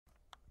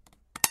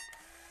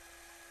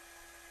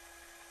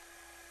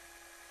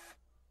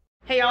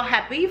Hey y'all,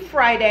 happy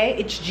Friday.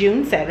 It's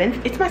June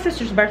 7th. It's my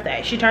sister's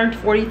birthday. She turned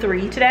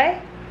 43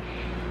 today.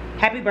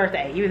 Happy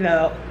birthday, even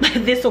though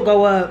this will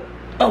go up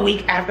a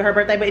week after her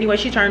birthday. But anyway,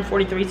 she turned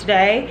 43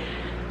 today.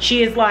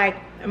 She is like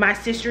my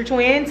sister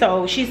twin,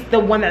 so she's the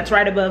one that's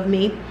right above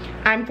me.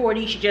 I'm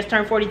 40, she just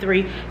turned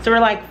 43. So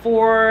we're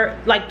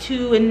like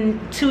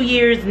 2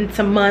 years and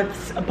some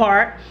months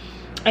apart.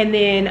 And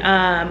then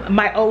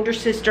my older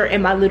sister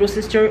and my little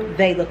sister,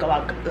 they look a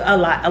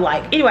lot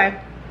alike. Anyway,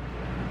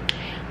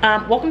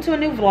 welcome to a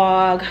new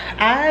vlog.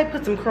 I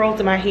put some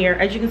curls in my hair.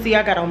 As you can see,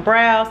 I got on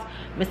brows,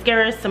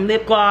 mascara, some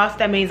lip gloss.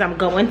 That means I'm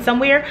going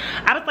somewhere.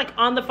 I was like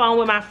on the phone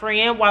with my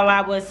friend while I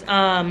was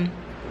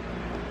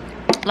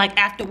like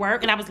after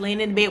work, and I was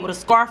laying in the bed with a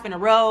scarf and a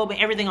robe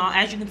and everything on.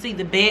 As you can see,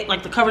 the bed,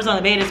 like the covers on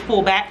the bed is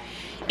pulled back.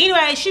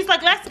 Anyway, she's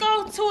like, let's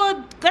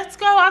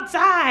go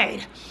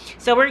outside.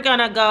 So we're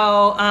gonna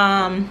go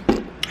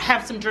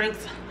have some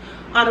drinks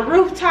on a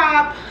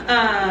rooftop.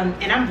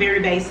 And I'm very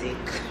basic,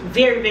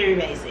 very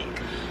basic.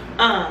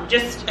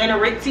 Just an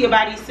Aritzia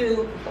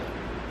bodysuit,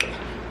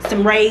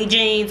 some Ray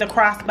jeans, a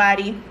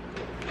crossbody,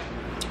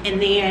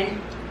 and then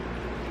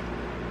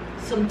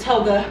some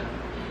toga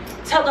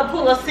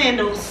pull-up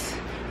sandals.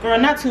 Girl,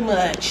 not too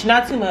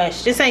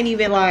much. This ain't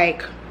even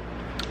like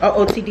a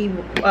OTD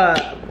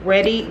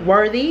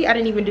worthy. I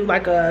didn't even do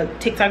like a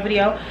TikTok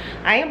video.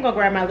 I am gonna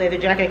grab my leather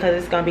jacket because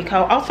it's gonna be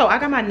cold. Also, I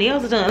got my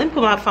nails done. Let me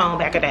put my phone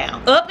back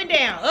down. Up and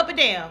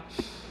down.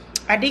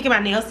 I did get my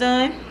nails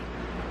done.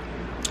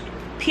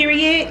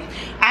 Period.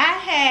 I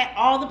had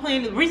all the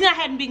plans. The reason I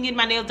hadn't been getting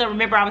my nails done,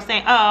 remember I was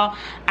saying, oh,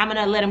 I'm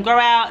gonna let them grow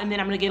out and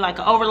then I'm gonna get like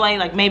an overlay,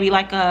 like maybe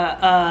like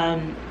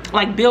a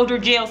like builder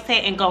gel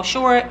set and go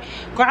short.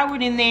 Girl, I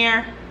went in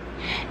there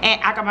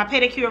and I got my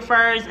pedicure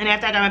first, and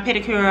after I got my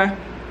pedicure,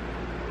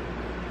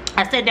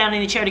 I sat down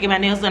in the chair to get my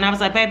nails done. I was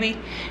like, baby,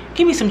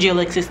 give me some gel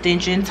X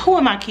extensions. Who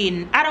am I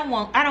kidding? I don't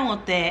want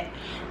that.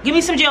 Give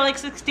me some gel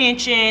X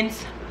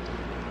extensions.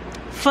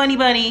 Funny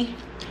bunny,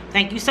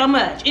 thank you so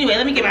much. Anyway,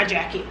 let me get my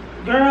jacket.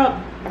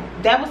 Girl,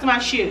 that was my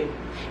shoe,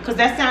 because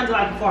that sounded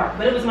like a fart,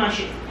 but it was my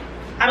shoe.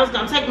 I was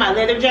gonna take my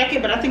leather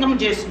jacket, but I think I'm gonna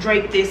just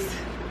drape this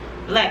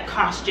black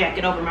Cost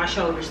jacket over my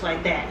shoulders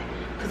like that,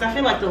 because I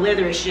feel like the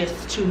leather is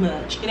just too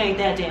much. It ain't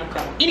that damn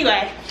cold.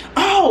 Anyway,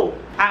 oh,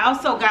 I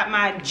also got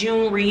my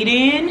June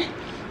reading,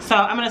 so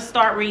I'm gonna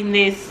start reading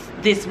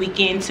this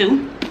weekend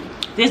too.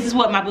 This is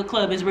what my book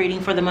club is reading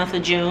for the month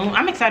of June.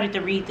 I'm excited to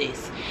read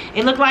this.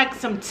 It looked like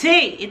some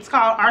tea. It's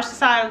called Our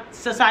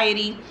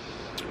Society,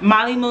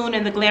 Molly Moon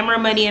and the Glamour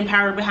of Money and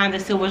Power Behind the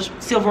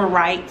Civil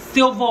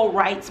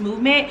Rights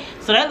Movement.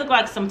 So that looked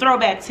like some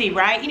throwback tea,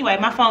 right? Anyway,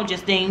 my phone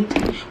just dinged,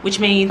 which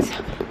means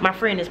my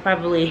friend is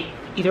probably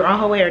either on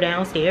her way or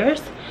downstairs.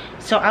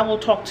 So I will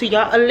talk to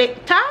y'all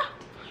later.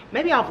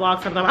 Maybe I'll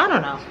vlog sometime. I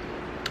don't know.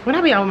 When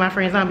I be out with my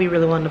friends, I don't be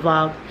really wanting to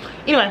vlog.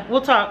 Anyway, we'll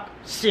talk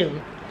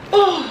soon.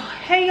 Oh,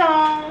 hey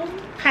y'all.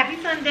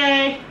 Happy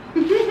Sunday.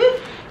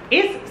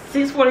 It's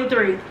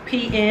 6:43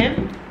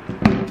 p.m.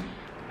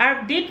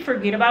 I did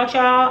forget about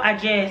y'all. I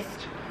just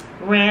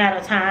ran out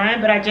of time,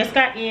 but I just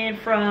got in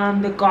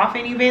from the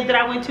golfing event that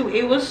I went to.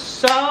 It was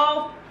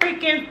so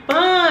freaking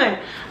fun.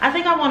 I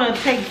think I want to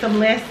take some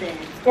lessons,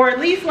 or at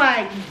least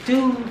like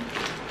do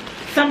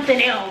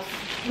something else,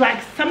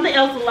 like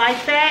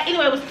that.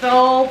 Anyway, it was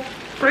so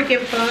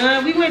freaking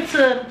fun. We went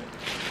to,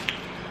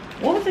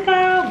 what was it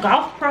called?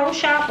 Golf Pro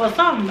Shop or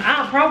something.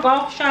 Pro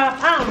Golf Shop.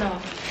 I don't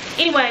know.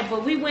 Anyway,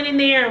 but we went in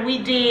there and we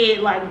did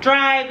like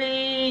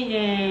driving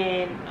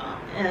and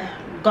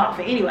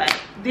golfing. Anyway,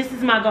 this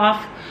is my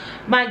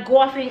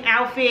golfing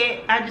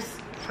outfit.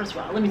 First of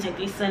all, let me take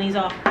these sunnies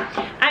off.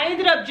 I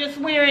ended up just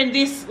wearing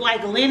this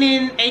like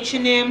linen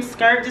H&M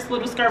skirt, this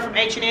little skirt from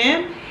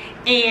H&M,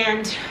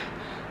 and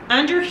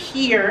under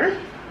here,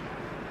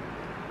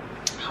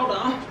 hold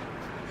on,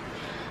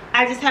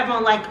 I just have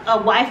on like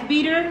a wife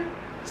beater.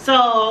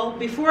 So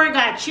before it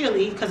got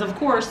chilly, because of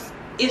course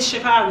it's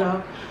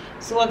Chicago,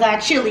 so it got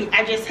chilly,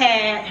 I just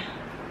had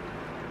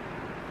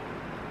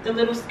the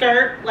little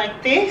skirt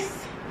like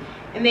this,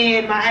 and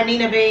then my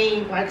Anina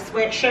Bean like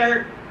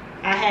sweatshirt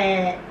I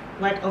had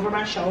like over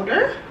my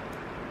shoulder.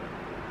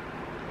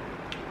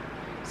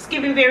 It's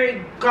giving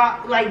very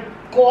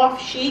golf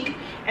chic.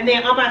 And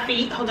then on my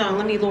feet, hold on,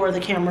 let me lower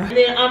the camera. And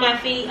then on my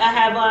feet I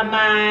have on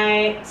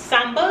my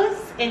Sambas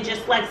and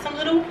just like some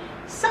little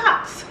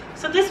socks.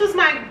 So this was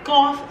my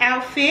golf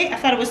outfit. I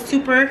thought it was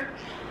super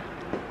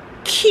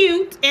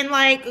cute and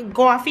like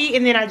golfy.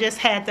 And then I just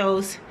had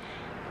those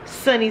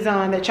sunnies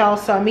on that y'all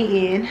saw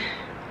me in,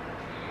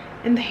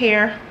 and the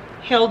hair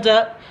held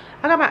up.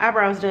 I got my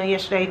eyebrows done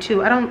yesterday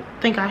too. I don't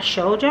think I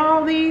showed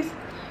y'all these,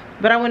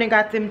 but I went and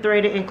got them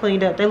threaded and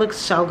cleaned up. They look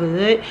so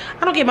good.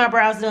 I don't get my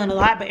brows done a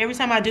lot, but every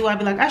time I do, I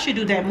be like, I should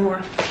do that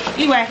more.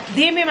 Anyway,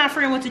 then me and my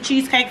friend went to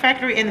Cheesecake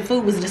Factory and the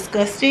food was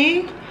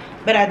disgusting,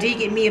 but I did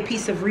get me a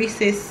piece of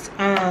Reese's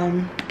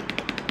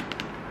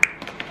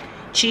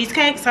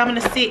cheesecake, so I'm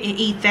gonna sit and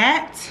eat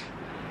that.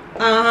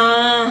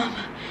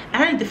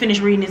 I need to finish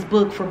reading this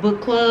book for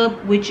book club,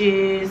 which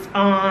is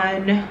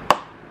on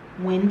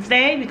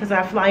Wednesday because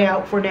I fly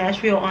out for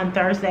Nashville on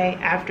Thursday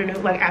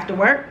afternoon, like after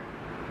work.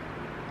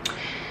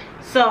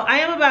 So I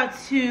am about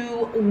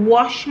to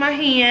wash my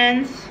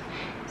hands,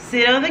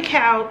 sit on the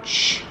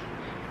couch,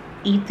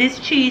 eat this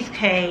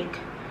cheesecake.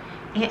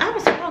 And I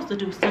was supposed to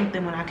do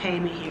something when I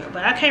came in here,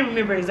 but I can't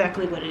remember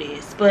exactly what it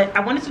is. But I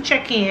wanted to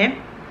check in.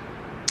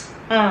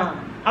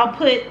 I'll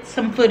put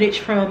some footage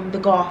from the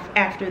golf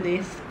after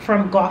this,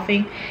 from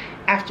golfing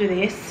after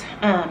this,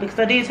 because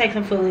I did take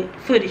some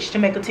footage to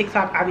make a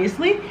TikTok,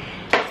 obviously.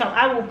 So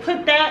I will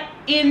put that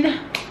in.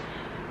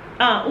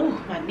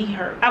 Oh, my knee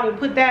hurt. I will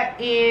put that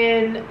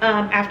in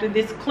after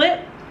this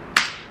clip.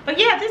 But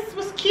yeah, this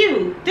was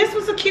cute. This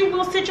was a cute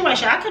little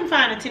situation. I couldn't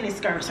find a tennis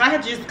skirt, so I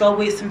had to just go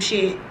with some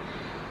shit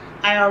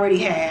I already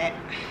had.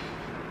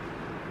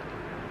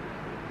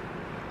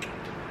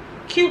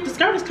 Cute. The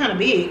skirt is kind of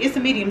big. It's a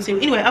medium too.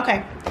 Anyway,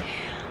 okay.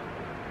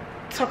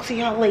 Talk to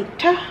y'all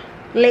later.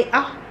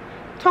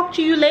 Talk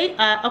to you later.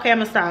 Okay, I'm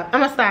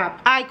gonna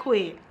stop. I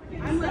quit.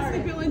 I'm Leslie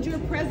Billinger,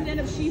 president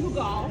of She Who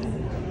Golf,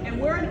 and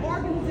we're an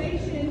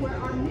organization where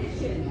our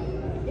mission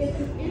is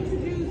to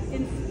introduce,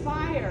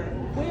 inspire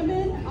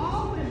women,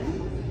 all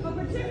women, but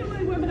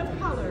particularly women of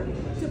color,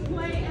 to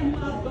play and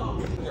love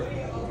golf.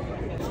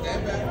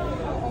 Stand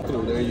back.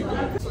 Cool, there you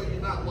go. So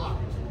you're not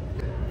locked.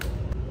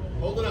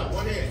 Hold it up,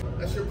 one hand.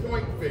 That's your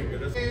point finger.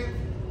 This hand,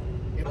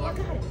 you lock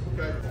it.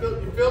 Okay,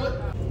 you feel it?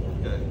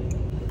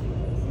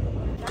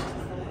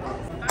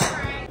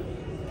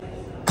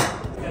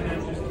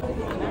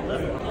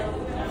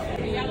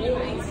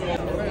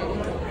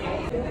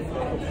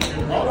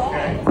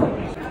 Okay.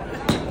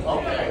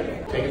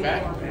 Okay. Take it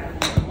back.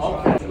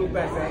 Okay. Scoot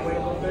back that way a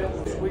little bit.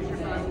 Squeeze your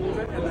front a little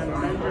bit, and then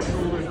bend your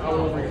shoulders all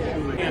over your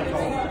shoulder. There you go.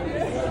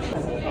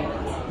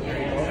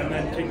 And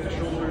then take the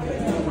shoulders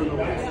over the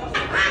waist.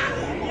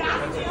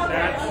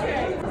 That's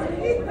it.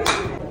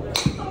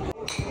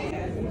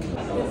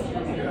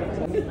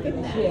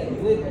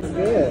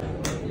 Good.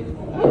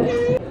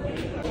 Okay.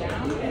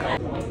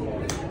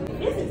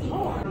 This is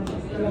hard.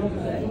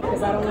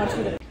 Because I don't want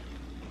you to.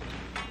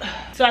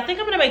 So I think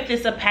I'm gonna make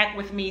this a pack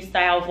with me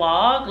style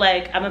vlog.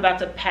 Like, I'm about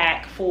to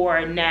pack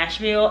for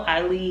Nashville.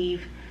 I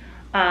leave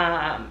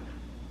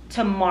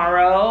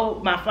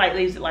tomorrow. My flight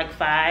leaves at like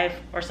 5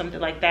 or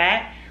something like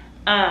that.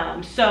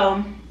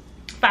 So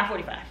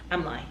 5:45.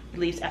 I'm lying. It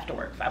leaves after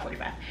work,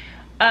 5:45.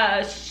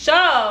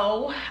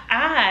 So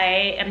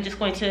I am just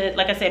going to,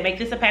 like I said, make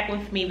this a pack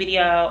with me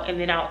video, and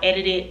then I'll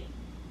edit it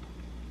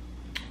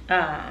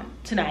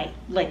tonight,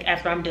 like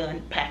after I'm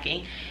done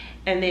packing.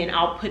 And then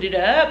I'll put it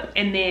up,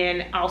 and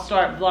then I'll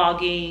start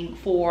vlogging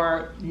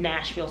for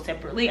Nashville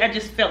separately. I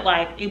just felt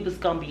like it was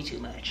gonna be too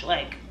much.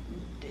 Like,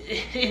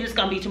 it was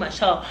gonna be too much.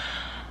 So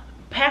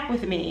pack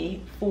with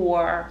me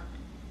for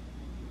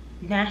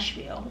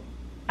Nashville.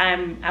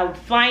 I'm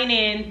flying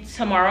in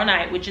tomorrow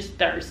night, which is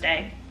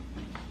Thursday,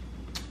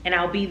 and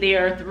I'll be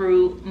there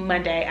through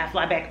Monday. I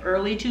fly back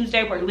early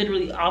Tuesday. We're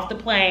literally off the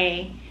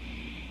plane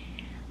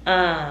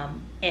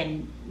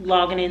and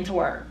logging into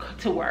work.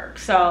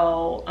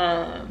 So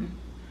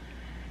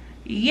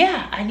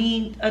yeah, I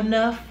need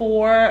enough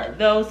for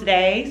those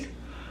days.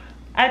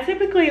 I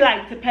typically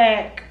like to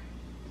pack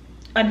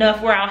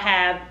enough where I'll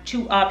have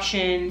 2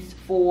 options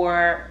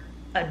for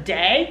a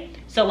day.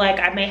 So like,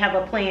 I may have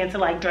a plan to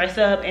like dress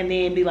up and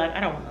then be like, I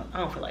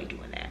don't feel like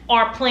doing that,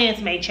 or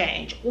plans may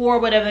change, or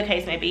whatever the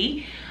case may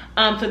be.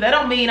 So that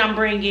don't mean I'm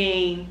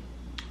bringing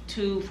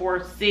 2,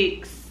 4,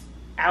 6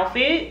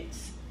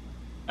 outfits.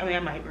 I mean, I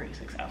might bring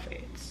 6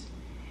 outfits.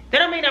 That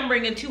don't mean I'm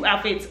bringing 2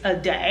 outfits a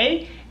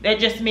day. That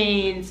just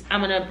means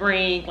I'm gonna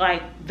bring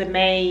like the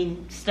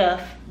main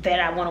stuff that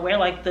I want to wear,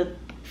 like the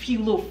few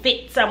little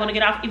fits I want to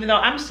get off. Even though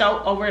I'm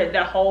so over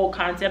the whole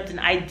concept and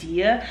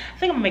idea, I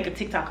think I'm gonna make a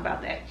TikTok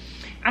about that.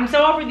 I'm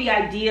so over the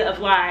idea of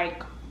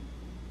like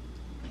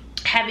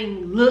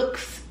having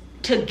looks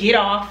to get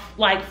off,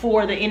 like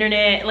for the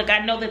internet. Like, I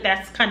know that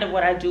that's kind of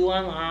what I do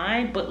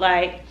online, but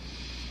like,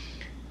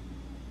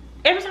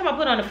 every time I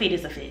put on a fit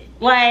is a fit.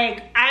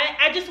 Like,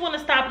 I just want to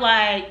stop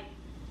like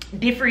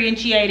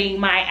differentiating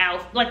my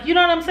outfit. Like, you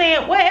know what I'm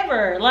saying?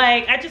 Whatever.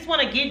 Like, I just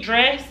want to get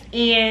dressed,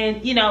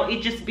 and you know,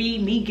 it just be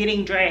me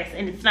getting dressed,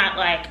 and it's not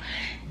like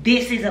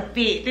this is a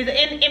fit.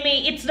 And I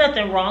mean, it's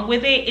nothing wrong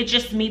with it. It's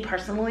just me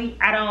personally.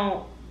 I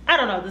don't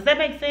know. Does that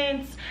make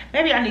sense?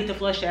 Maybe I need to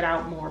flush that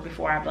out more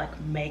before I like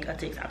make a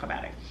TikTok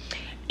about it.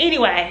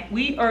 Anyway,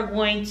 we are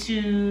going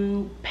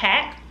to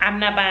pack. I'm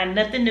not buying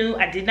nothing new.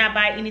 I did not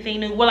buy anything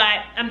new. Well,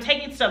 I'm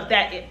taking stuff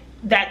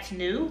that's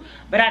new,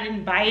 but I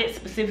didn't buy it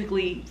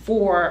specifically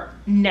for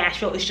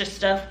Nashville. It's just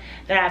stuff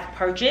that I've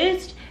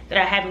purchased that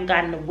I haven't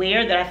gotten to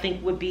wear, that I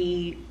think would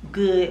be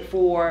good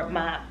for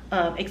my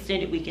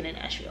extended weekend in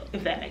Nashville,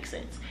 if that makes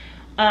sense.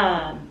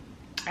 I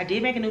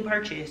did make a new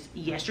purchase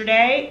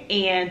yesterday,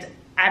 and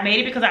I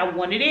made it because I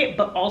wanted it,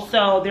 but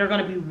also they're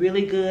going to be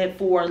really good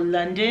for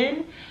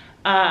London.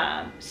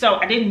 So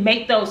I didn't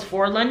make those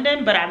for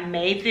London, but I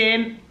made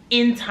them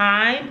in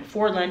time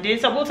for London.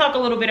 So we'll talk a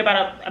little bit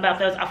about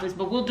those outfits,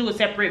 but we'll do a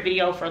separate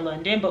video for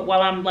London. But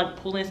while I'm like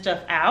pulling stuff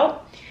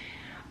out,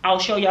 I'll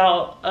show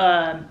y'all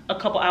a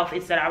couple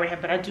outfits that I already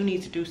have, but I do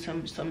need to do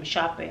some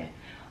shopping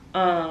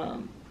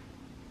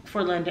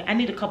for London. I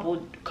need a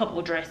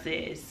couple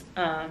dresses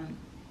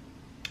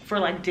for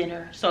like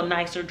dinner, so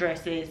nicer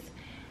dresses.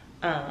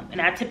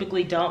 And I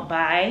typically don't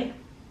buy,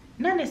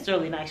 not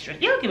necessarily nice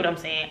dresses, y'all get what I'm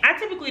saying. I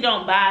typically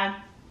don't buy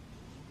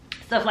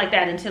stuff like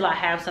that until I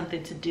have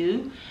something to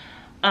do.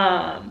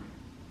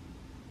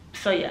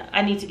 So yeah,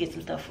 I need to get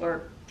some stuff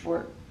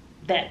for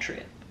that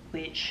trip,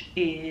 which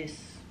is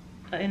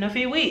in a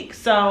few weeks.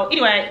 So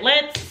anyway,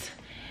 let's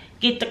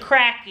get the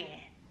cracking.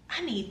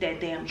 I need that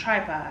damn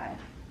tripod,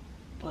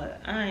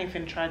 but I ain't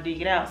finna try to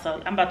dig it out.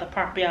 So I'm about to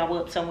prop y'all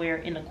up somewhere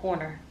in the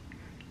corner.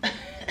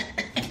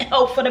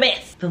 Hope for the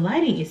best. The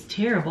lighting is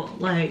terrible.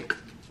 Like,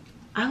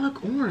 I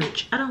look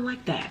orange. I don't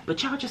like that,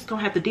 but y'all just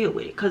gonna have to deal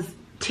with it, because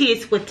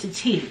tis what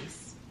it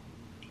is.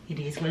 It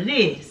is what it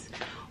is.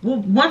 Well,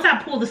 once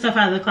I pull the stuff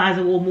out of the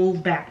closet, we'll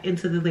move back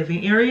into the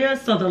living area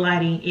so the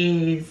lighting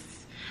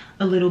is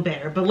a little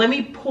better. But let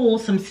me pull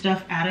some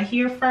stuff out of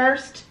here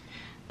first.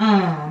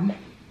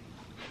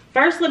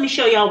 First, let me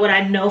show y'all what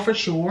I know for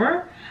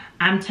sure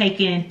I'm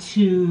taking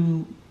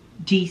to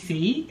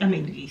DC.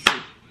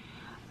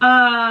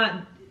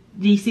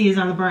 DC is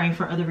on the brain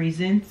for other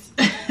reasons.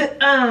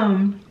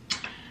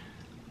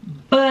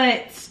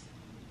 But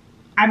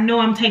I know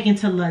I'm taking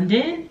to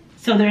London,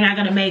 so they're not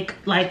gonna make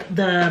like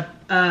the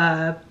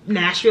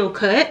Nashville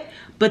cut,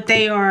 but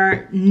they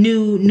are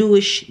new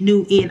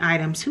in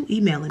items. Who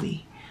emailing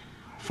me?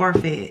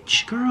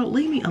 Farfetch. Girl,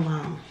 leave me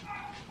alone.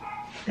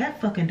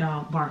 That fucking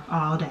dog bark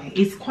all day.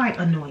 It's quite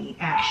annoying,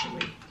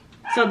 actually.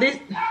 So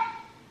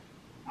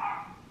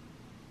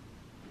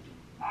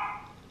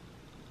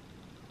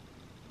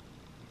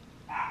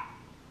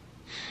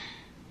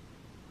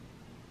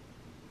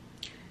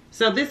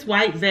this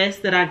white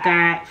vest that I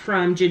got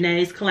from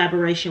Janae's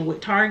collaboration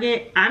with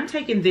Target, I'm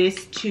taking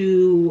this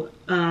to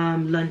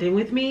London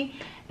with me,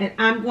 and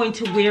I'm going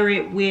to wear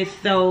it with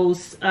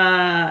those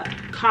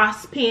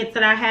COS pants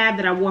that I have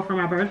that I wore for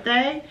my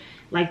birthday,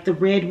 like the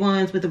red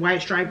ones with the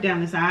white stripe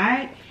down the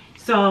side.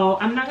 So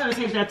I'm not gonna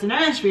take that to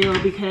Nashville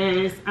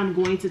because I'm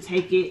going to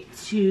take it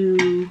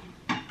to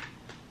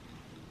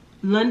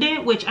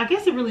London, which I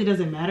guess it really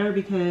doesn't matter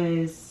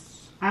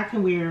because I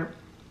can wear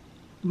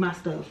my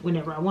stuff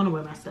whenever I want to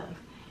wear my stuff.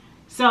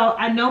 So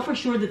I know for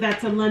sure that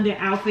that's a London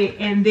outfit.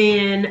 And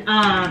then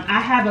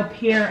I have a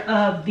pair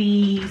of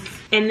these,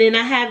 and then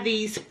I have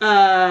these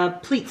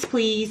pleats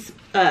please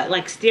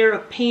like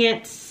stirrup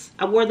pants.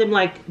 I wore them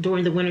like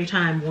during the winter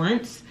time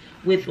once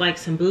with like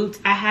some boots.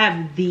 I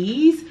have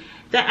these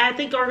that I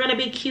think are gonna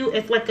be cute.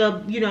 It's like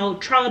a, you know,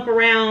 trollop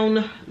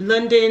around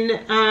London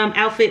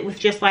outfit with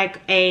just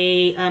like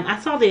a I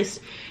saw this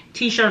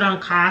t-shirt on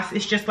COS.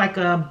 It's just like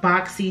a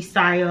boxy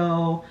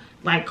style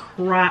like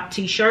crop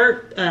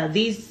t-shirt.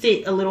 These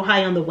sit a little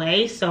high on the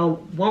waist,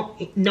 so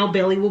no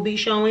belly will be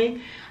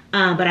showing,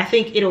 but I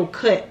think it'll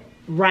cut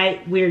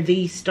right where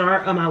these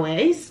start on my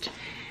waist.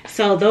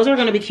 So those are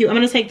gonna be cute. I'm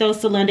gonna take those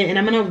to London and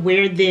I'm gonna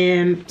wear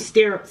them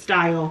stirrup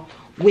style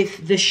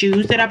with the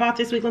shoes that I bought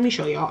this week. Let me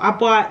show y'all. I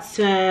bought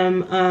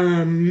some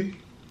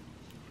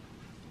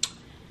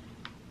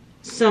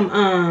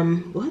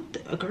what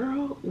the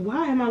girl,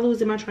 why am I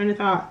losing my train of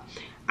thought?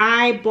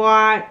 I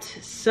bought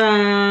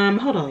some,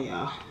 hold on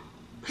y'all.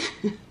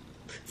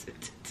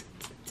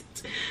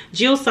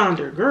 Jill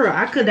Saunders, girl,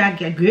 I could not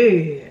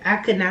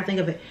think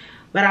of it,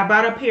 but I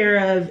bought a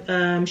pair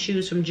of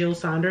shoes from Jill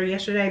Saunders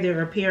yesterday.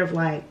 They're a pair of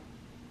like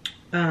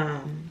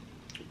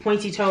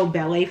pointy toe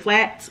ballet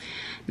flats.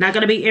 Not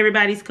gonna be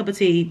everybody's cup of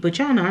tea, but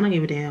y'all know I don't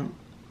give a damn.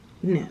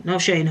 No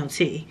shade, no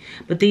tea.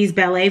 But these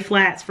ballet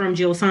flats from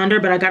Jill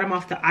Saunders, but I got them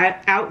off the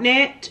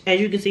Outnet. As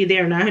you can see, they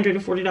are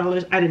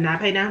 $940. I did not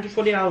pay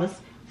 $940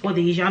 for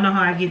these. Y'all know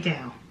how I get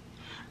down.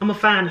 I'm gonna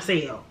find a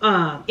sale.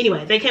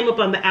 Anyway, they came up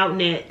on the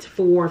Outnet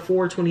for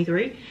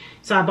 $423,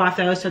 so I bought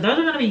those. So those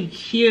are gonna be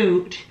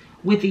cute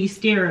with these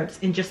stirrups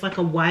and just like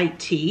a white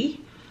tee,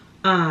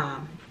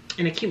 and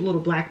a cute little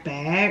black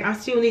bag. I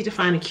still need to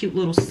find a cute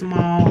little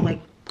small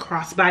like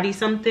crossbody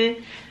something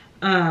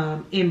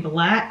in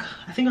black.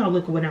 I think I'll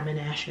look when I'm in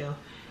Nashville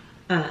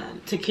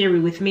to carry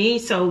with me.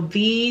 So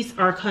these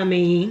are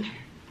coming.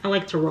 I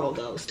like to roll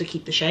those to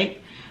keep the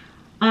shape.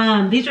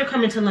 These are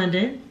coming to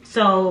London.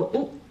 So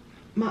ooh,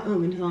 my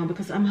oven is on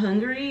because I'm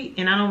hungry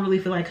and I don't really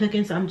feel like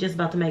cooking, so I'm just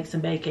about to make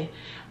some bacon.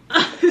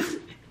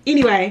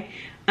 Anyway,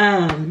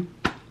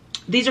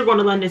 these are going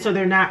to London, so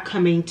they're not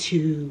coming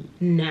to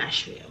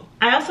Nashville.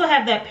 I also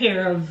have that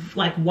pair of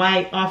like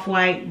white,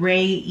 off-white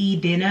Ray E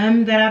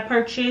denim that I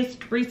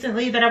purchased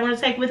recently that I want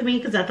to take with me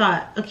because I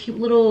thought a cute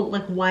little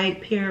like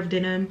white pair of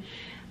denim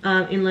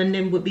in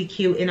London would be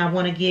cute, and I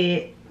want to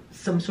get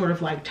some sort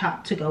of like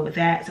top to go with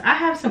that. So I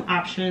have some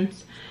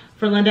options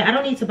for London. I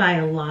don't need to buy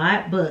a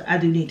lot, but I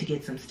do need to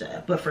get some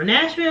stuff. But for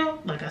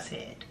Nashville, like I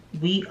said,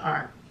 we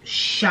are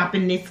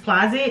shopping this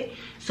closet.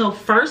 So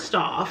first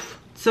off,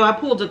 so I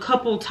pulled a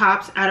couple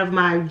tops out of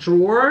my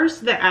drawers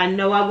that I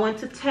know I want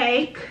to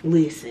take.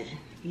 Listen,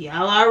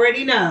 y'all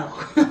already know.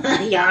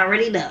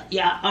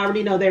 Y'all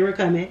already know they were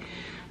coming.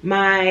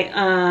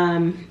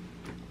 My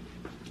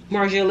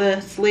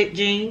Margiela slit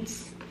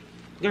jeans.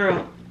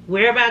 Girl,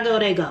 wherever I go,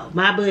 they go.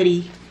 My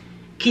buddy,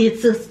 kid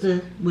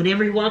sister,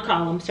 whatever you want to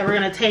call them. So we're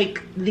gonna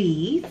take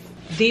these.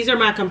 These are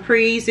my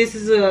capris. This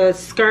is a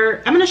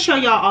skirt. I'm gonna show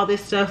y'all all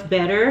this stuff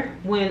better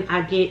when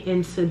I get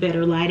into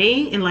better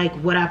lighting and like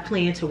what I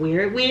plan to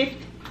wear it with.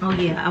 Oh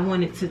yeah, I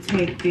wanted to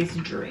take this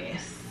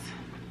dress.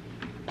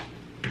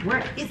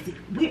 Where is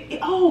it?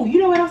 Oh, you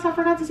know what else I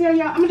forgot to tell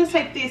y'all? I'm gonna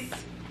take this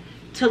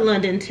to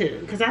London too,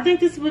 because I think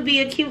this would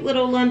be a cute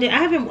little London.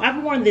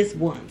 I've worn this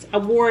once. I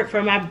wore it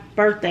for my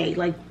birthday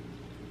like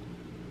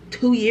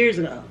 2 years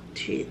ago,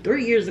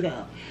 3 years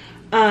ago.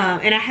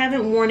 And I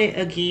haven't worn it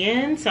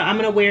again, so I'm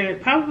gonna wear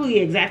it probably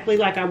exactly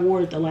like I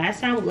wore it the last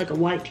time, with like a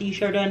white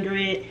t-shirt under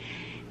it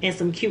and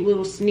some cute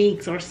little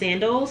sneaks or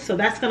sandals. So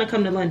that's gonna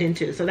come to London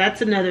too. So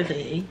that's another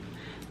thing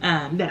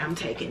that I'm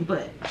taking,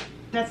 but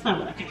that's not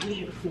what I came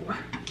here for.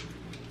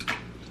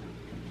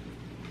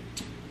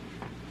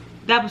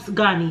 That was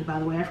Ghani, by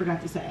the way, I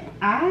forgot to say.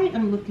 I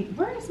am looking,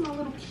 where is my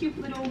little cute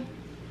little,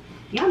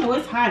 y'all know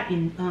it's hot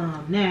in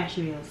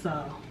Nashville,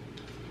 so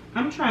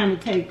I'm trying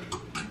to take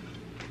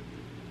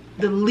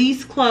the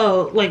least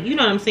clothes, like, you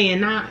know what I'm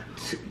saying,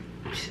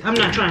 I'm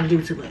not trying to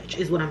do too much,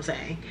 is what I'm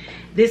saying.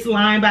 This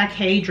Line by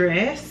K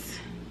dress,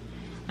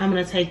 I'm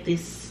gonna take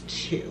this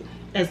too,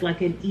 as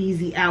like an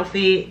easy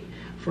outfit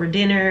for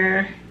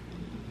dinner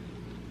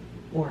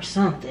or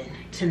something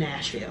to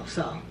Nashville.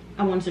 So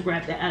I wanted to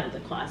grab that out of the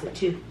closet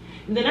too.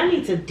 And then I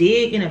need to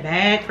dig in a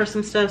bag for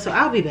some stuff, so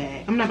I'll be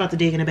back. I'm not about to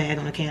dig in a bag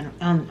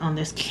on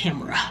this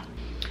camera.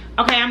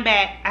 Okay, I'm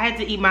back. I had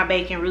to eat my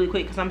bacon really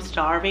quick because I'm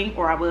starving,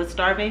 or I was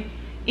starving.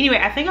 Anyway,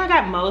 I think I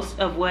got most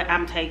of what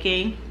I'm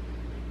taking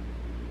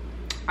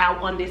out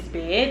on this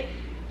bed.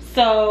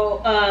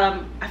 So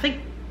I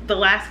think the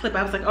last clip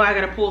I was like, oh, I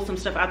gotta pull some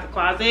stuff out the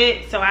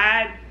closet. So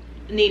I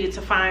needed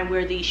to find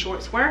where these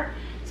shorts were.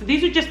 So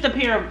these are just a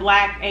pair of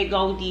black A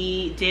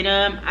Goldie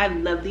denim. I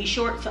love these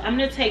shorts, so I'm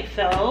gonna take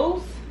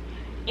those.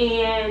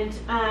 And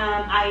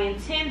I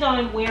intend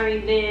on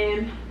wearing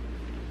them,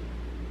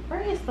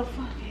 where is the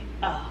fucking,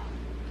 oh,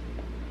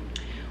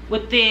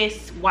 with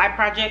this Y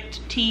Project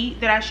tee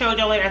that I showed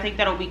y'all later. I think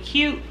that'll be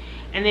cute.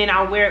 And then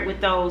I'll wear it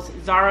with those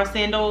Zara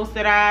sandals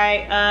that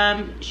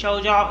I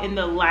showed y'all in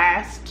the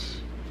last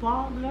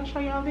vlog. Did I show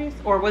y'all this?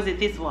 Or was it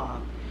this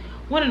vlog?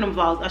 One of them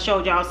vlogs, I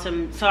showed y'all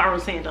some Zara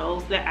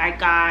sandals that I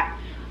got,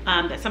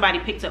 that somebody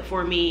picked up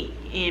for me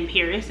in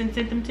Paris and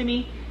sent them to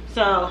me.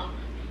 So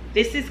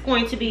this is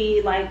going to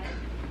be like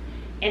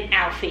an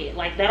outfit.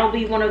 Like that'll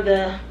be one of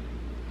the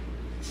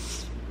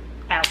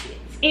outfits.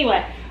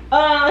 Anyway,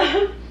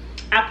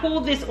 I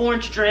pulled this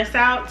orange dress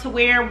out to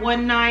wear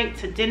one night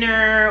to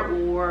dinner,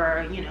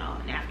 or you know,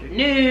 an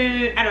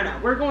afternoon. I don't know.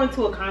 We're going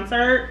to a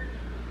concert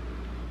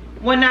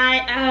one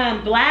night.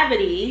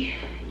 Blavity,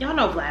 y'all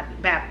know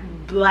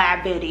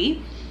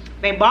Blavity.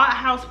 They bought a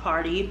house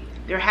party.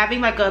 They're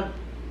having like a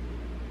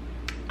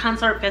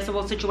concert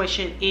festival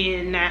situation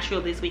in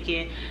Nashville this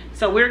weekend.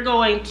 So we're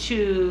going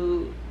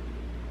to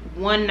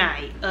one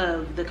night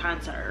of the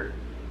concert.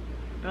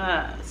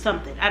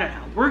 Something, I don't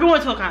know. We're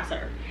going to a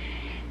concert.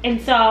 And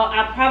so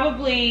I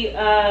probably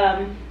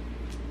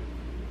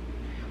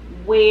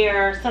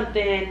wear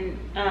something,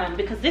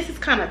 because this is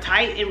kind of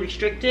tight and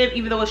restrictive,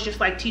 even though it's just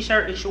like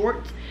t-shirt and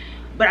shorts.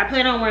 But I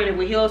plan on wearing it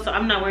with heels, so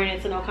I'm not wearing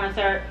it to no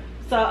concert.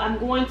 So I'm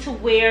going to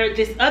wear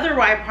this other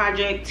Y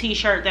Project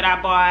t-shirt that I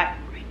bought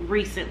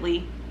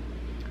recently,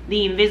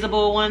 the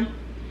invisible one.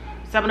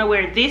 So I'm gonna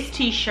wear this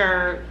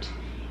t-shirt,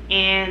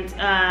 and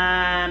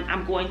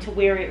I'm going to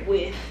wear it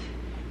with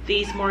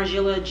these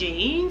Margiela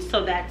jeans.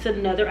 So that's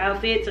another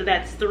outfit. So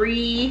that's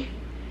 3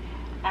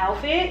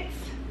 outfits.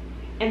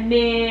 And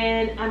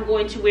then I'm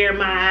going to wear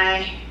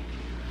my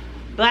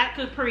black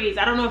capris.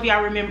 I don't know if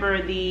y'all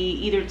remember the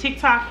either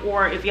TikTok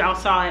or if y'all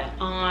saw it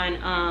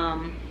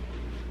on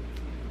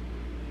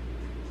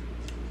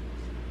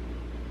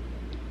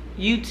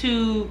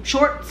YouTube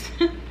shorts.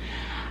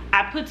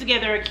 I put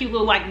together a cute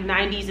little like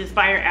 90s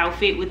inspired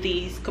outfit with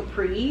these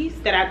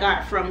capris that I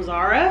got from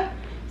Zara.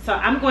 So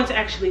I'm going to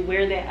actually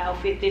wear that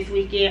outfit this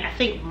weekend, I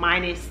think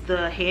minus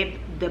the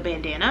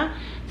bandana.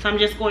 So I'm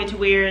just going to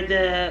wear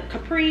the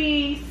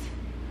capris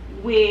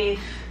with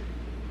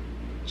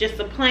just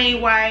a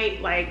plain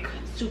white, like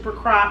super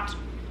cropped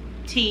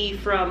tee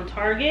from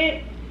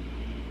Target.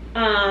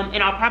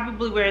 And I'll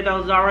probably wear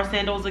those Zara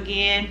sandals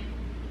again.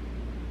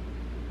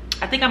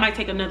 I think I might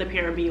take another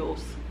pair of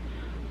mules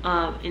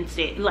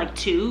instead, like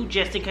 2,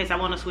 just in case I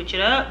want to switch it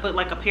up. But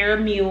like a pair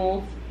of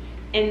mules,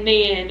 and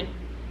then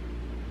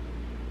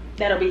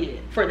that'll be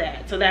it for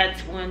that. So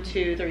that's 1,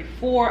 2, 3,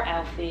 4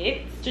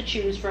 outfits to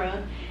choose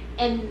from.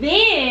 And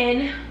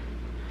then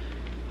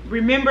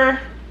remember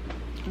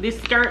this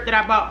skirt that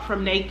I bought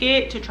from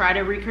Naked to try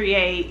to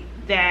recreate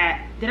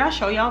that. Did I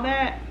show y'all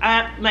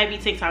that? Maybe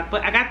TikTok,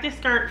 but I got this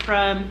skirt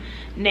from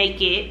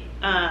Naked.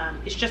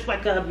 It's just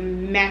like a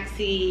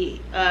maxi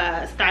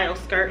style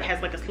skirt. It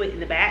has like a slit in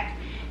the back,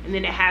 and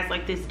then it has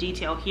like this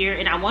detail here.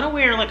 And I want to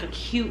wear like a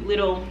cute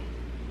little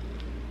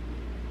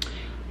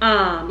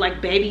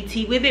like baby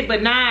tee with it,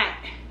 but not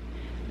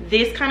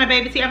this kind of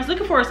baby tee. I was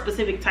looking for a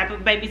specific type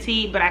of baby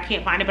tee, but I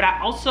can't find it. But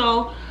I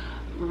also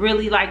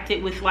really liked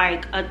it with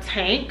like a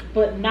tank,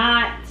 but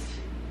not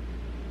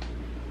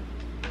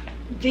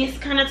this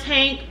kind of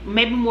tank,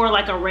 maybe more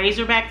like a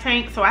razorback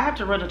tank. So I have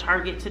to run to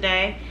Target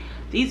today.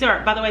 These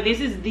are, by the way, this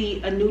is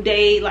a New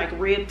Day like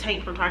rib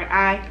tank from Target.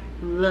 I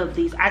love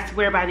these. I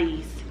swear by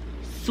these,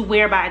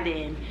 swear by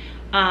them.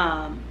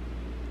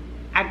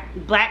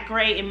 Black,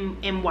 gray,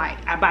 and white.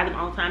 I buy them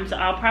all the time. So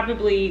I'll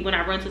probably, when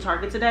I run to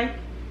Target today,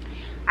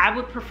 I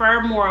would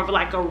prefer more of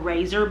like a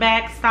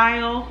razorback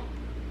style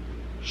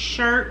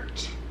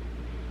shirt.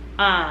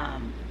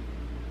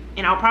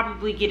 And I'll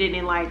probably get it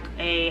in like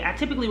I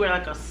typically wear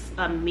like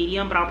a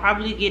medium, but I'll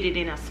probably get it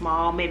in a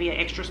small, maybe an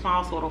extra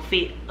small, so it'll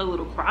fit a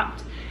little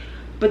cropped.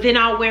 But then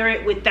I'll wear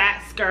it with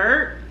that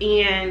skirt,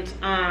 and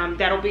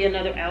that'll be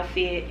another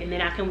outfit. And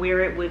then I can wear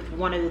it with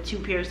one of the 2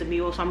 pairs of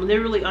mules. So I'm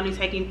literally only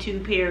taking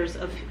 2 pairs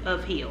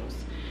of heels.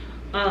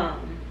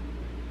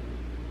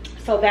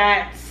 So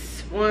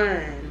that's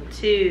 1,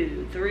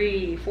 2,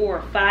 3,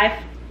 4,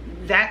 5.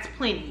 That's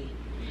plenty.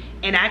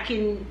 And I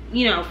can,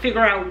 you know,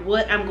 figure out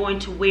what I'm going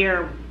to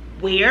wear,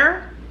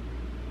 where,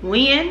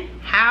 when,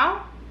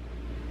 how,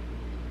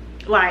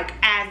 like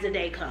as the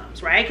day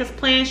comes, right? Because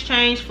plans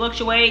change,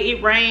 fluctuate,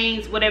 it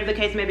rains, whatever the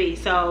case may be.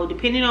 So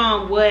depending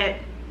on what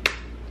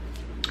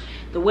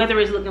the weather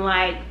is looking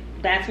like,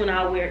 that's when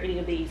I'll wear any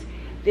of these.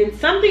 Then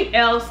something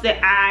else that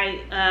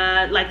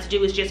I like to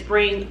do is just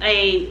bring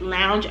a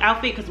lounge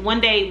outfit, because one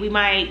day we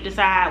might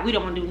decide we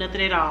don't want to do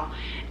nothing at all,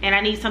 and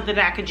I need something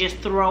that I could just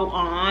throw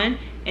on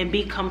and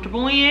be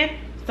comfortable in.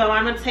 So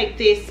I'm gonna take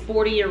this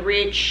Sporty and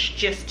Rich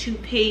just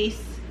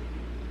 2-piece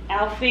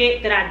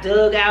outfit that I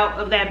dug out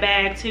of that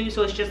bag too.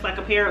 So it's just like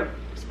a pair of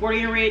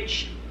Sporty and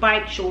Rich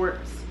bike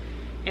shorts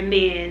and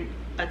then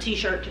a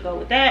t-shirt to go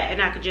with that,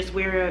 and I could just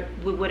wear it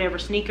with whatever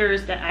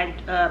sneakers that I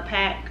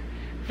pack.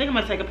 I think I'm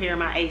gonna take a pair of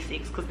my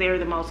Asics because they're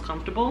the most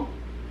comfortable.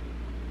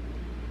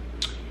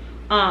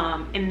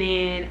 And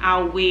then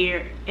I'll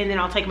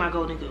take my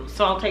Golden Goose.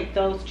 So I'll take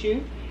those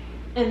 2.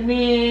 And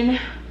then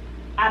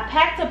I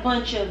packed a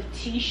bunch of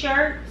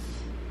t-shirts.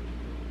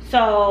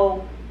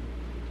 So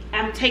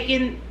I'm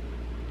taking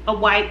a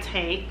white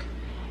tank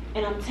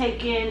and I'm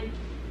taking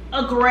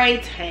a gray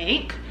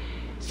tank.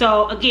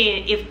 So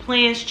again, if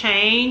plans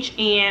change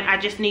and I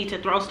just need to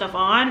throw stuff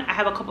on, I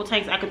have a couple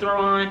tanks I could throw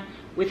on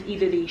with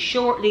either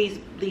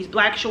these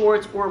black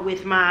shorts or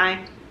with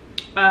my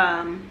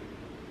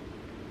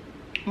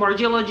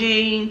Margiela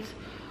jeans,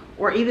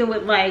 or even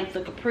with like the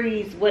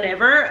capris,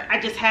 whatever. I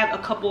just have a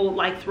couple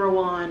like throw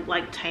on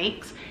like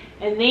tanks.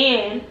 And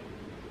then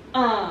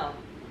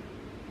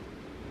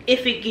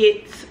if it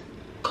gets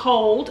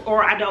cold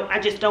or I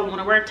just don't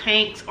want to wear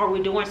tanks, or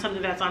we're doing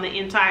something that's on the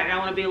inside and I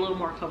want to be a little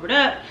more covered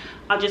up,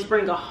 I'll just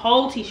bring a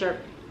whole t-shirt.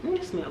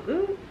 It smells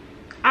good.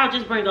 I'll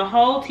just bring a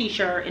whole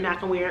t-shirt and I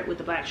can wear it with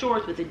the black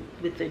shorts, with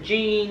the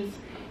jeans,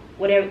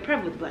 whatever.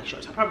 Probably with the black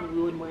shorts. I probably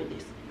wouldn't wear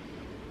this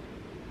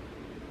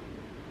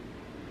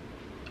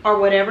or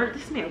whatever.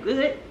 This smells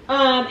good.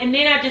 And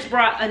then I just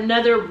brought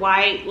another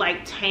white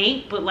like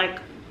tank, but like,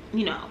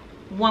 you know,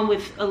 one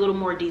with a little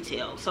more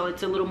detail, so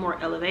it's a little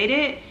more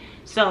elevated.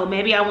 So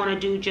maybe I want to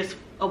do just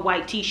a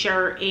white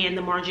t-shirt and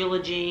the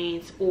Margiela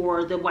jeans,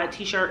 or the white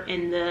t-shirt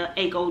and the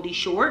A Goldie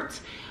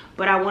shorts,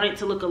 but I want it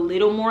to look a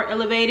little more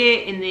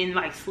elevated and then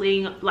like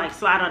slide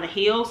on a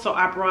heel. So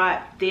I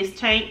brought this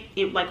tank.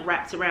 It like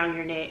wraps around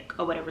your neck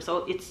or whatever,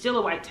 so it's still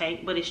a white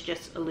tank, but it's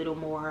just a little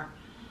more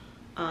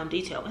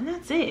detail. And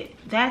that's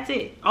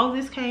it. All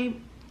this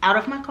came out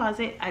of my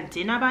closet. I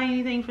did not buy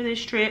anything for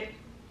this trip.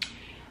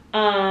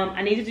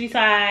 I need to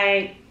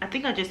decide. I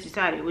think I just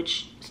decided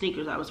which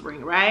sneakers I was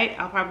bringing, right?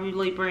 I'll probably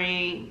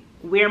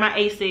wear my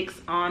Asics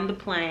on the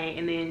plane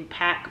and then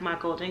pack my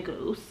Golden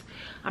Goose.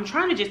 I'm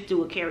trying to just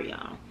do a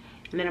carry-on,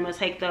 and then I'm gonna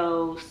take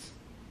those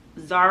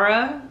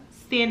Zara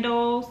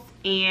sandals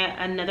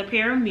and another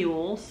pair of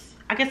mules.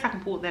 I guess I can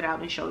pull that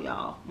out and show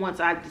y'all once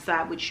I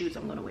decide which shoes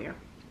I'm gonna wear.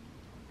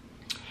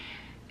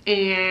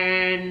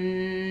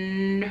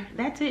 And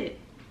that's it.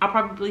 I'll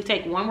probably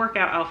take one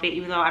workout outfit,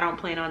 even though I don't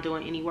plan on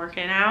doing any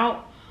working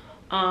out.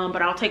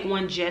 But I'll take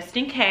one just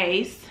in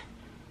case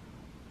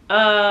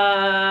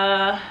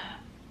I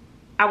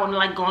want to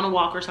like go on a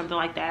walk or something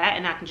like that,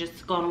 and I can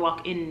just go on a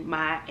walk in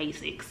my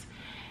Asics.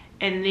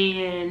 And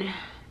then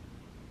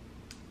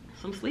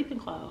some sleeping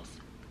clothes,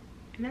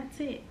 and that's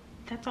it.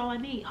 That's all I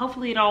need.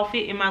 Hopefully it all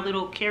fit in my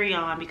little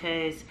carry-on,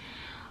 because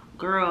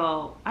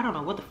girl, I don't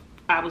know what the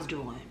I was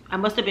doing. I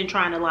must have been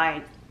trying to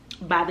like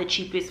buy the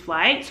cheapest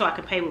flight so I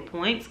could pay with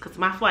points, because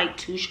my flight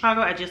to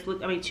Chicago,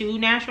 to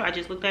Nashville, I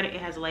just looked at it,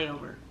 it has a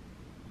layover.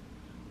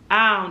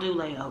 I don't do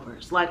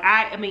layovers. Like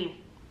I mean,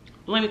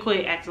 let me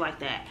quit acting like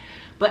that.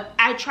 But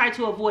I try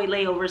to avoid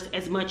layovers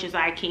as much as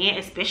I can,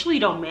 especially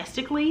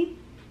domestically.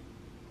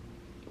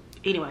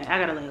 Anyway, I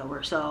got a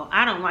layover, so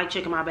I don't like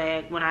checking my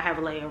bag when I have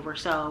a layover.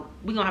 So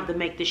we're gonna have to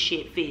make this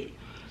shit fit.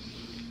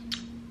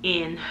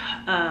 And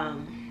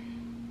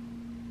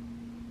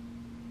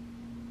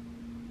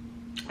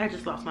I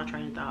just lost my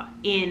train of thought.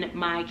 In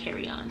my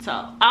carry-on. So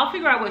I'll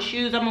figure out what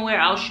shoes I'm gonna wear.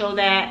 I'll show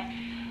that,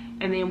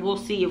 and then we'll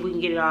see if we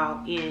can get it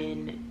all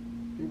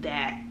in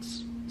that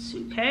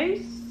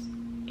suitcase,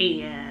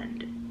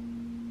 and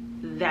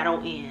that'll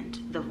end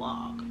the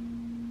vlog.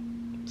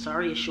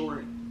 Sorry it's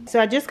short. So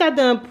I just got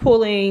done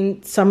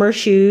pulling summer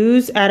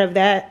shoes out of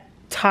that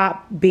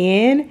top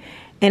bin,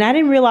 and I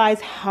didn't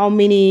realize how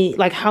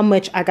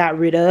much I got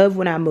rid of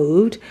when I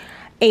moved.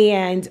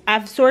 And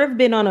I've sort of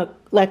been on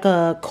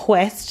a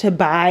quest to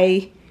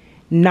buy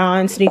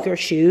non-sneaker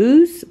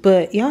shoes,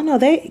 but y'all know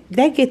they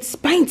get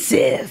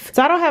expensive.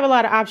 So I don't have a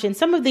lot of options.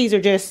 Some of these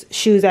are just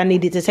shoes I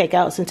needed to take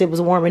out since it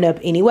was warming up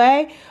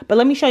anyway. But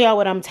let me show y'all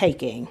what I'm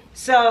taking.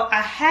 So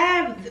I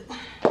have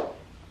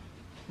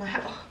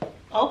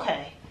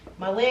okay,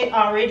 my leg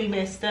already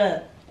messed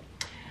up.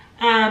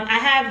 I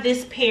have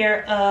this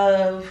pair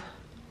of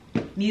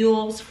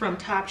mules from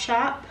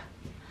Topshop.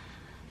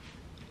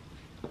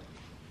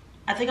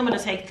 I think I'm gonna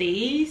take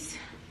these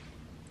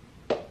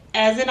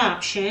as an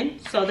option.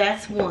 So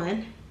that's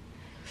one.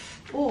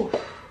 Ooh,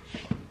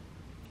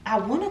 I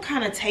wanna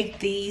kind of take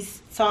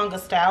these Song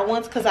of Style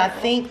ones because I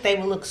think they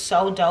would look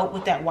so dope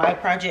with that Y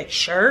Project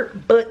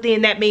shirt. But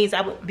then that means I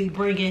would be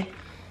bringing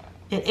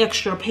an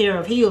extra pair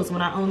of heels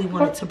when I only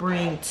wanted to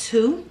bring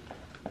 2.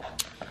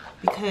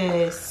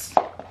 Because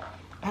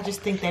I just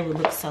think they would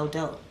look so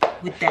dope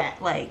with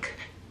that like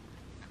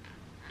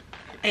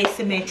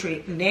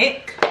asymmetric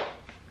neck.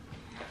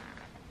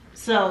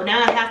 So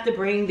now I have to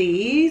bring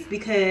these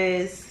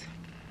because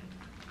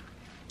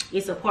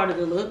it's a part of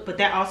the look, but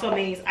that also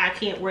means I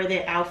can't wear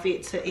that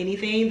outfit to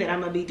anything that I'm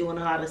gonna be doing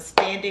a lot of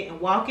standing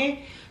and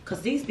walking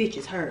because these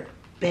bitches hurt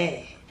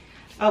bad.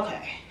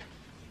 Okay,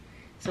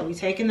 so we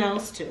taking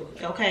those too.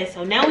 Okay,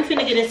 so now we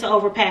finna get into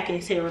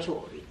overpacking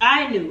territory.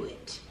 I knew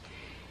it.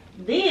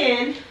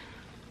 Then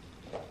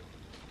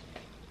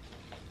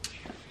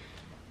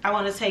I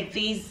want to take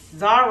these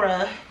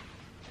Zara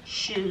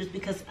shoes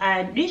because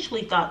I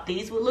initially thought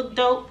these would look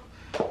dope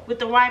with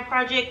the Y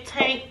Project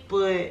tank,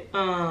 but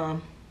I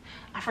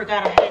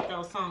forgot I had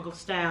those Song of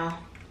Style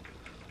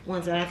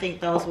ones, and I think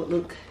those would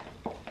look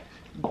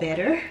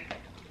better.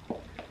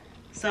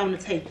 So I'm gonna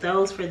take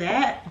those for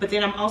that. But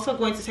then I'm also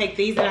going to take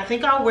these, and I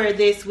think I'll wear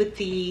this with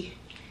the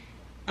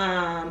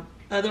other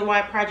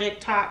Y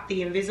Project top,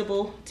 the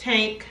invisible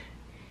tank,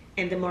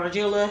 and the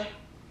Margiela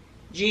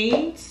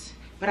jeans.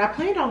 But I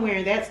planned on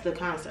wearing that to the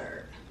concert.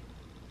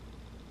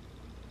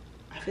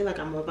 I feel like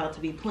I'm about to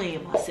be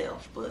playing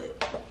myself,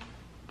 but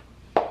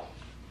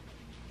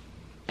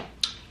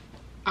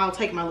I'll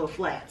take my little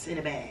flats in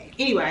a bag.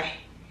 Anyway,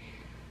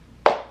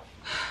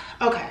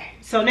 okay,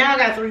 so now I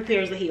got 3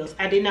 pairs of heels.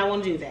 I did not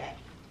want to do that,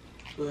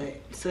 but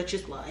such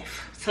is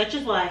life. Such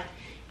is life.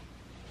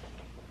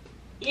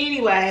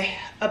 Anyway,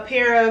 a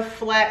pair of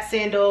flat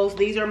sandals.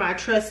 These are my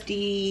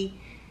trusty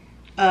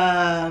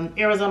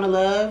Arizona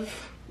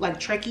Love, like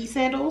Trekkie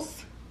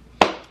sandals.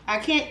 I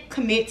can't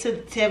commit to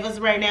the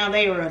Tevas right now.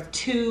 They are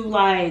too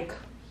like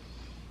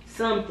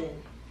something.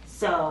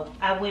 So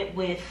I went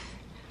with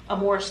a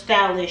more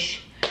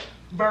stylish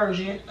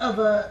version of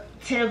a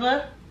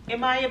Teva, in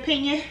my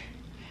opinion.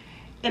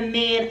 And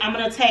then I'm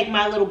gonna take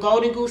my little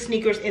Golden Goose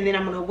sneakers, and then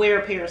I'm gonna wear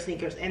a pair of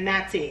sneakers, and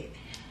that's it.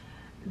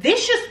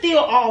 This should still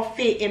all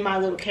fit in my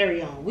little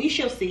carry-on. We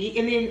shall see.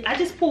 And then I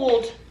just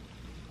pulled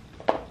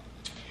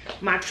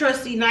my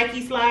trusty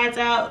Nike slides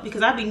out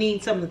because I be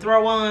needing something to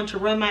throw on to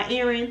run my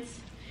errands.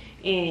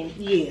 And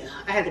yeah,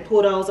 I had to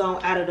pull those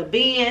on out of the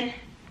bin.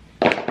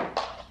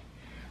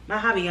 My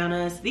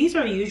Havaianas, these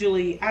are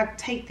usually, I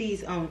take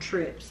these on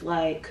trips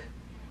like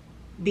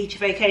beach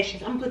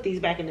vacations. I'm gonna put these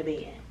back in the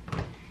bin.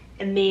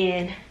 And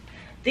then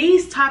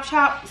these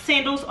Topshop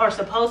sandals are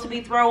supposed to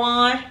be throw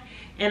on,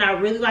 and I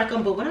really like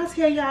them. But when I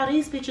tell y'all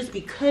these bitches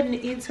be cutting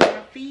into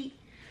my feet,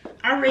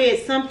 I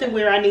read something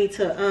where I need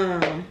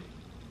to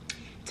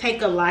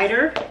take a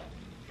lighter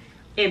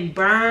and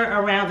burn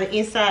around the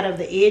inside of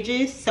the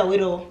edges, so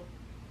it'll,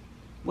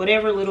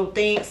 whatever little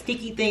things,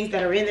 sticky things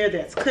that are in there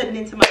that's cutting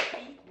into my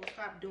feet will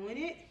stop doing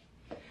it.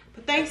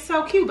 But they're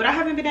so cute, but I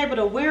haven't been able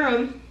to wear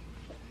them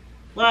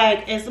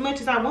like as much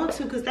as I want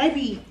to because they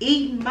be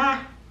eating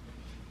my,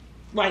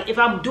 like if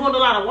I'm doing a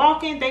lot of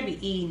walking, they be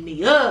eating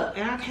me up,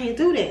 and I can't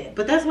do that.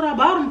 But that's what I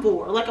bought them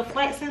for, like a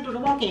flat sandal to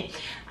walk in.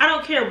 I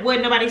don't care what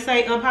nobody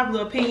say,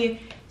 unpopular opinion,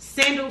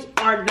 sandals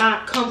are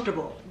not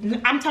comfortable.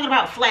 I'm talking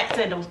about flat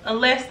sandals,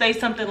 unless they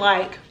something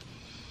like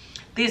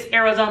this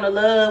Arizona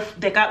Love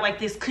that got like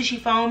this cushy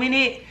foam in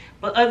it.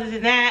 But other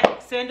than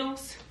that,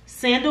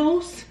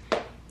 sandals,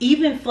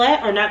 even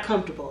flat, are not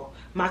comfortable.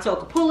 My toe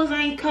Capulas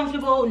ain't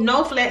comfortable.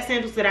 No flat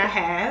sandals that I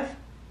have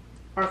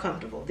are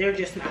comfortable. They're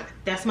just not.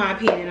 That's my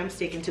opinion. I'm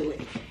sticking to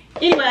it.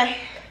 Anyway,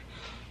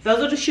 those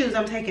are the shoes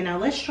I'm taking. Now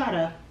let's try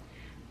to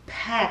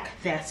pack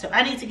that stuff.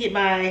 I need to get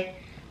my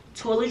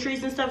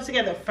toiletries and stuff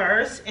together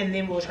first, and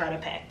then we'll try to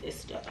pack this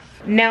stuff.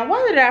 Now,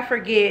 why did I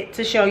forget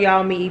to show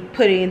y'all me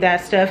putting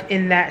that stuff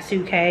in that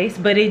suitcase?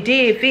 But it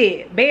did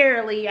fit,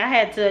 barely. I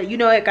had to, you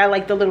know, it got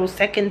like the little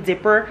second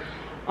zipper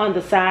on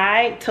the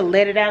side to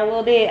let it out a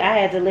little bit. I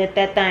had to let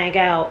that thing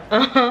out.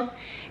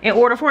 in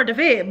order for it to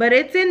fit, but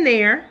it's in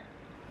there.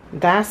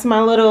 That's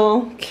my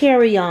little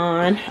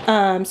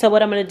carry-on. So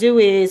what I'm gonna do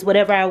is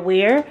whatever I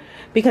wear,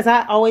 because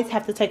I always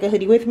have to take a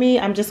hoodie with me,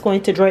 I'm just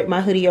going to drape my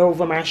hoodie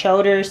over my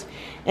shoulders.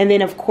 And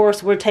then of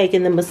course we're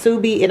taking the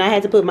Masubi, and I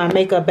had to put my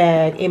makeup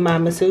bag in my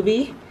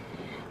Masubi.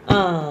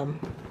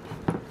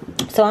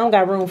 So I don't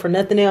got room for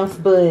nothing else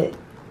but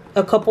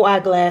a couple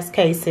eyeglass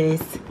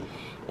cases.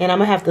 And I'm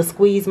gonna have to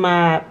squeeze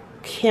my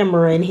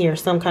camera in here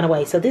some kind of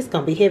way. So this is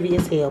gonna be heavy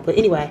as hell. But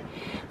anyway,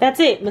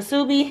 that's it.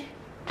 Masubi,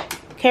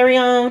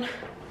 carry-on.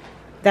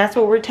 That's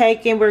what we're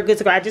taking. We're good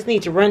to go. I just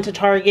need to run to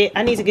Target.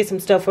 I need to get some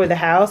stuff for the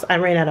house. I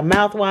ran out of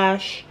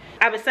mouthwash.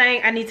 I was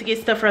saying I need to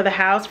get stuff for the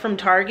house from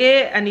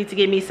Target. I need to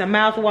get me some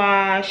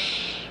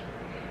mouthwash.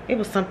 It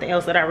was something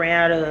else that I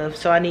ran out of.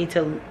 So I need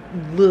to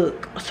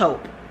look.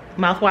 Soap.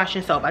 Mouthwash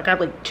and soap. I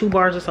got like 2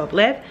 bars of soap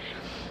left.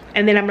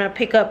 And then I'm going to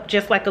pick up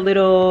just like a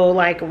little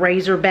like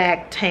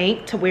razorback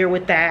tank to wear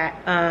with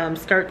that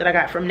skirt that I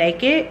got from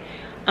Naked.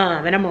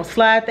 And I'm gonna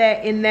slide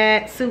that in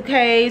that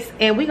suitcase,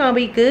 and we're gonna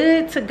be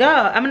good to go.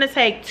 I'm gonna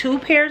take 2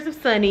 pairs of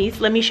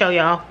sunnies. Let me show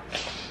y'all.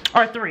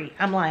 Or 3.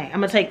 I'm lying.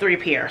 I'm gonna take 3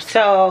 pairs.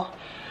 So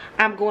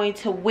I'm going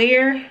to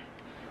wear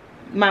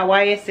my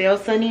YSL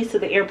sunnies to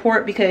the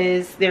airport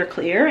because they're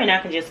clear and I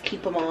can just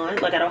keep them on.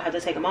 Like I don't have to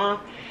take them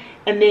off.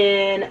 And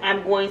then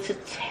I'm going to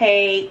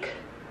take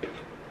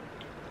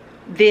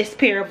this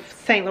pair of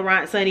Saint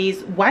Laurent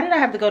sunnies. Why did I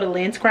have to go to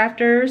Lens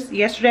Crafters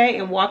yesterday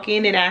and walk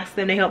in and ask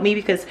them to help me?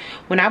 Because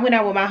when I went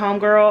out with my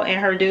homegirl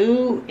and her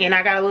dude and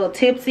I got a little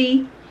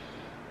tipsy,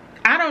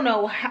 I don't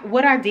know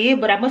what I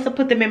did, but I must have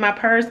put them in my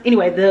purse.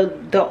 Anyway,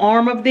 the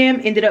arm of them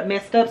ended up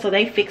messed up, so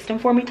they fixed them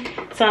for me.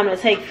 So I'm gonna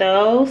take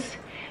those.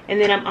 And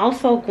then I'm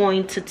also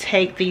going to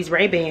take these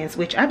Ray-Bans,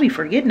 which I be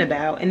forgetting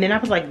about. And then I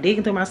was like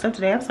digging through my stuff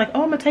today. I was like,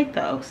 oh, I'm gonna take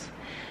those.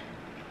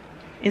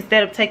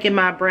 Instead of taking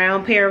my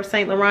brown pair of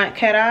Saint Laurent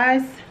cat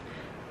eyes,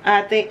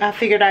 I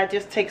figured I'd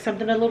just take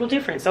something a little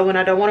different. So when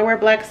I don't want to wear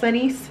black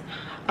sunnies,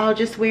 I'll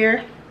just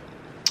wear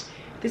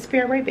this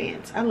pair of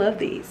Ray-Bans. I love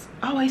these.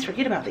 I always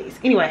forget about these.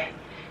 Anyway,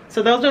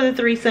 so those are the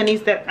 3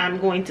 sunnies that I'm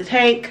going to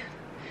take.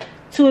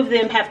 2 of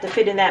them have to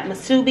fit in that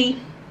Masubi.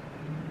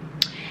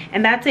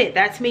 And that's it.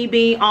 That's me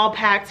being all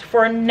packed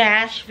for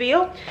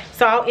Nashville.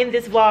 So I'll end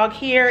this vlog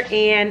here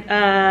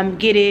and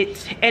get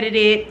it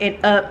edited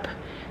and up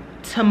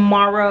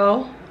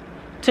tomorrow,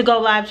 to go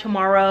live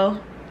tomorrow,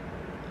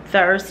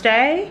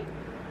 Thursday,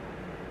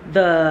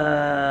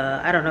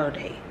 I don't know the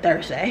date,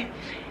 Thursday.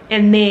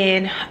 And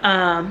then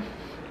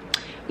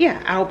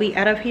yeah, I'll be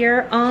out of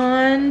here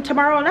on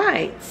tomorrow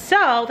night.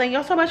 So thank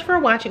y'all so much for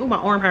watching. Oh, my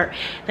arm hurt.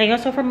 Thank y'all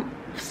so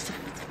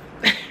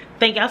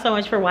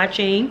much for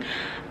watching.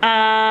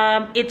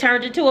 It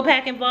turned into a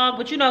packing vlog,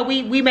 but you know,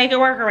 we make it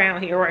work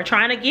around here. We're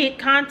trying to get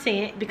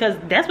content because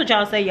that's what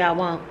y'all say y'all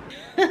want.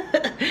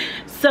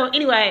 So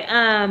anyway,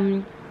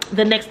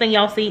 the next thing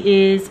y'all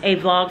see is a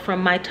vlog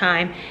from my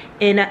time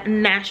in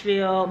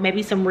Nashville,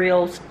 maybe some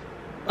reels,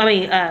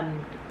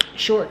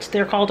 shorts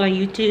they're called on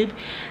YouTube,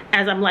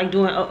 as I'm like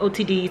doing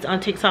OTDs on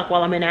TikTok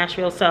while I'm in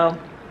Nashville. So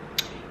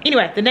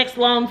anyway, the next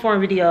long form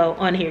video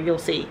on here you'll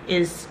see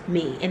is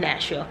me in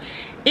Nashville.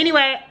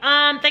 Anyway,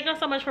 thank y'all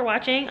so much for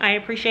watching. I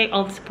appreciate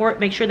all the support.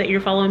 Make sure that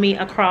you're following me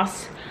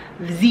across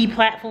the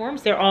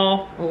platforms. They're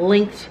all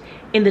linked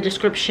in the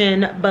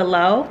description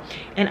below,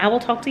 and I will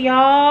talk to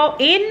y'all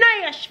in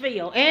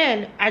Nashville.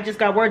 And I just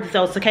got word that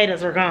those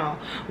cicadas are gone,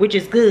 which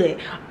is good.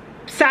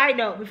 Side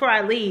note, before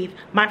I leave,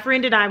 my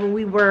friend and I, when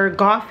we were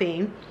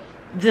golfing,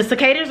 the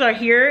cicadas are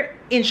here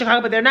in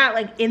Chicago, but they're not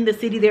like in the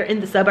city, they're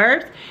in the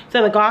suburbs.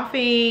 So the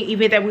golfing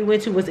event that we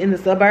went to was in the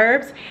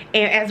suburbs,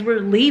 and as we're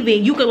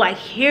leaving, you could like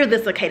hear the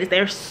cicadas.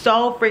 They're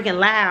so freaking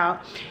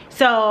loud.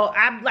 So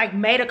I like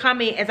made a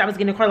comment as I was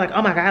getting in the car, like,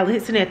 oh my God,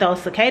 listen at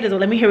those cicadas. Well,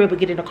 let me hurry up and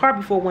get in the car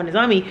before one is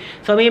on me.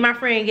 So me and my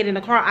friend get in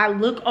the car. I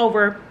look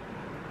over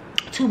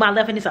to my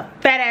left and it's a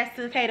fat ass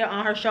cicada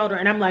on her shoulder,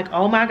 and I'm like,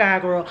 oh my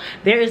God, girl,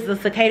 there is the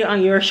cicada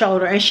on your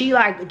shoulder. And she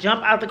like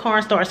jumped out the car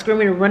and started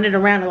screaming and running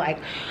around and like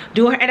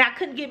doing her, and I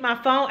couldn't get my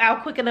phone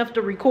out quick enough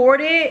to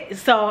record it,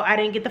 so I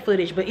didn't get the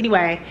footage. But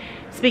anyway,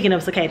 speaking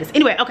of cicadas,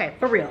 anyway, okay,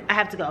 for real, I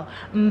have to go.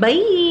 Bye.